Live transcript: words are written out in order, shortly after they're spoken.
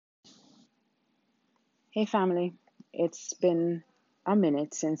Hey, family. It's been a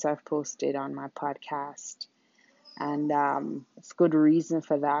minute since I've posted on my podcast, and it's good reason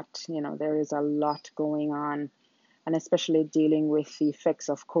for that. There is a lot going on, and especially dealing with the effects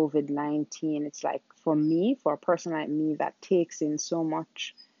of COVID-19. It's like for me, for a person like me, that takes in so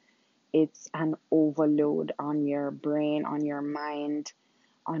much. It's an overload on your brain, on your mind,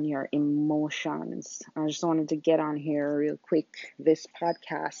 on your emotions. I just wanted to get on here real quick. This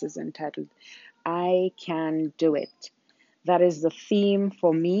podcast is entitled I Can Do It. That is the theme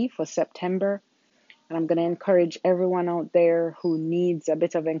for me for September. And I'm going to encourage everyone out there who needs a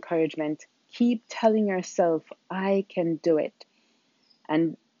bit of encouragement. Keep telling yourself, I can do it.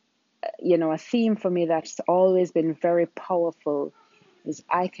 And, a theme for me that's always been very powerful is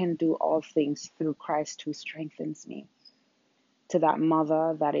I can do all things through Christ who strengthens me. To that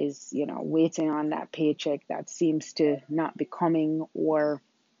mother that is, waiting on that paycheck that seems to not be coming, or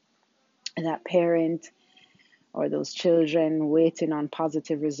that parent or those children waiting on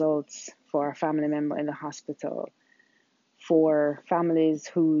positive results for a family member in the hospital, for families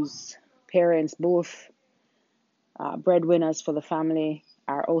whose parents, both breadwinners for the family,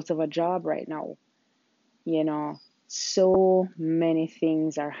 are out of a job right now. You know, so many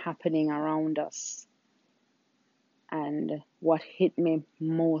things are happening around us. And what hit me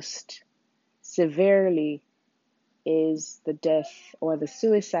most severely is the death or the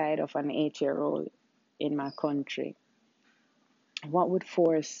suicide of an 8-year-old in my country. What would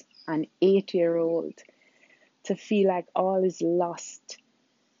force an 8-year-old to feel like all is lost,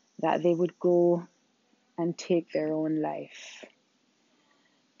 that they would go and take their own life?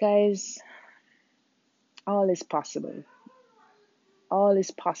 Guys, all is possible. All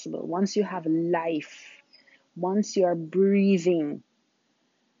is possible. Once you have life, once you are breathing,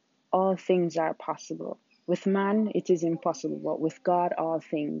 all things are possible. With man, it is impossible, but with God, all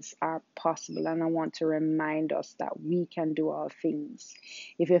things are possible. And I want to remind us that we can do all things.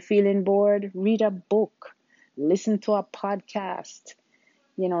 If you're feeling bored, read a book, listen to a podcast,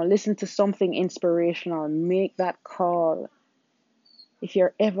 listen to something inspirational, make that call. If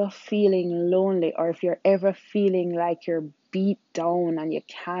you're ever feeling lonely, or if you're ever feeling like you're beat down and you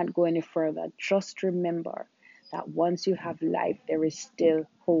can't go any further, just remember that once you have life, there is still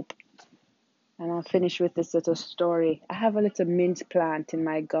hope. And I'll finish with this little story. I have a little mint plant in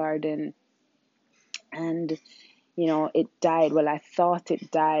my garden, and it died. Well, I thought it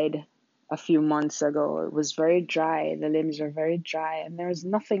died a few months ago. It was very dry. The limbs were very dry, and there was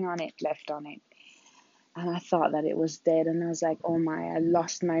nothing on it left on it. And I thought that it was dead, and I was like, oh my, I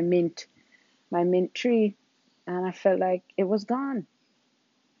lost my mint tree, and I felt like it was gone.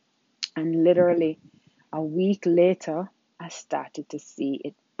 And literally a week later, I started to see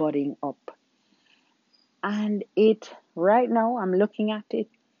it budding up. And right now, I'm looking at it.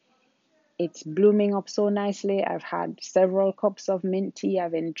 It's blooming up so nicely. I've had several cups of mint tea.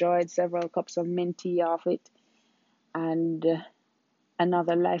 I've enjoyed several cups of mint tea off it. And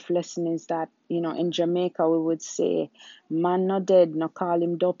another life lesson is that, in Jamaica, we would say, man not dead, no call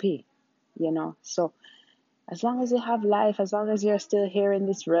him dopey. So as long as you have life, as long as you're still here in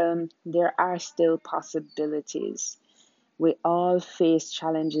this realm, there are still possibilities. We all face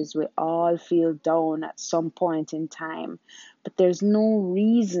challenges. We all feel down at some point in time. But there's no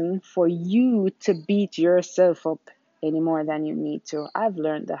reason for you to beat yourself up any more than you need to. I've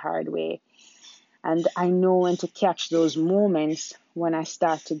learned the hard way. And I know when to catch those moments when I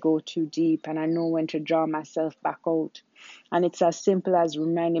start to go too deep. And I know when to draw myself back out. And it's as simple as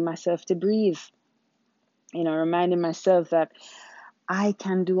reminding myself to breathe. Reminding myself that I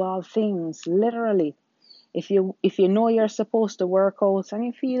can do all things, literally. If you know you're supposed to work out and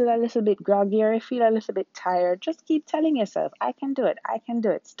you feel a little bit groggy or you feel a little bit tired, just keep telling yourself, I can do it, I can do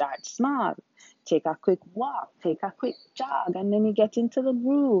it. Start small. Take a quick walk, take a quick jog, and then you get into the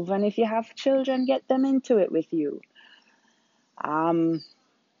groove. And if you have children, get them into it with you. But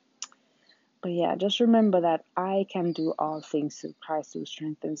yeah, just remember that I can do all things through Christ who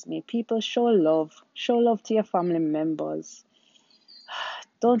strengthens me. People, show love. Show love to your family members.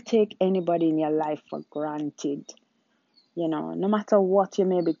 Don't take anybody in your life for granted. No matter what you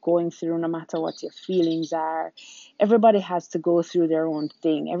may be going through, no matter what your feelings are, everybody has to go through their own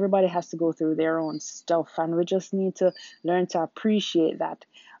thing. Everybody has to go through their own stuff. And we just need to learn to appreciate that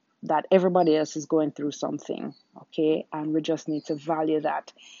everybody else is going through something. Okay. And we just need to value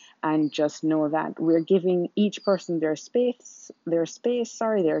that and just know that we're giving each person their time.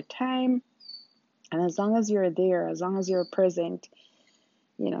 And as long as you're there, as long as you're present,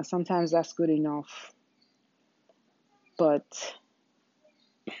 sometimes that's good enough. But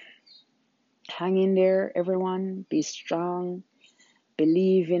hang in there, everyone. Be strong.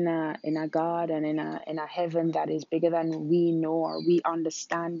 Believe in a God and in a heaven that is bigger than we know or we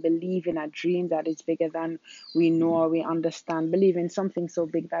understand. Believe in a dream that is bigger than we know or we understand. Believe in something so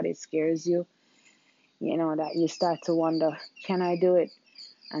big that it scares you. That you start to wonder, can I do it?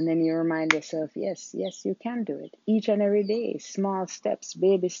 And then you remind yourself, yes, yes, you can do it. Each and every day, small steps,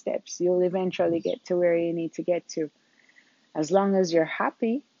 baby steps. You'll eventually get to where you need to get to. As long as you're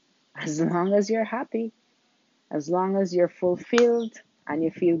happy, as long as you're happy, as long as you're fulfilled and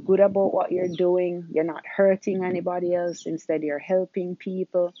you feel good about what you're doing, you're not hurting anybody else, instead you're helping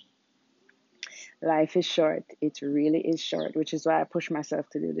people. Life is short. It really is short, which is why I push myself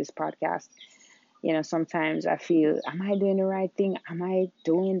to do this podcast. Sometimes I feel, am I doing the right thing? Am I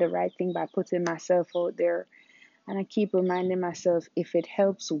doing the right thing by putting myself out there? And I keep reminding myself, if it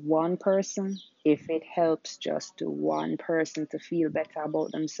helps one person, if it helps just one person to feel better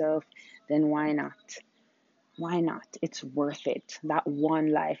about themselves, then why not? Why not? It's worth it. That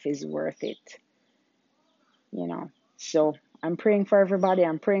one life is worth it. So I'm praying for everybody.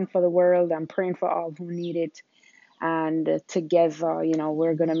 I'm praying for the world. I'm praying for all who need it. And together,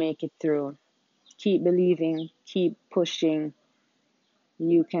 we're going to make it through. Keep believing, keep pushing.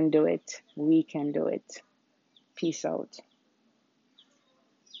 You can do it. We can do it. Peace out.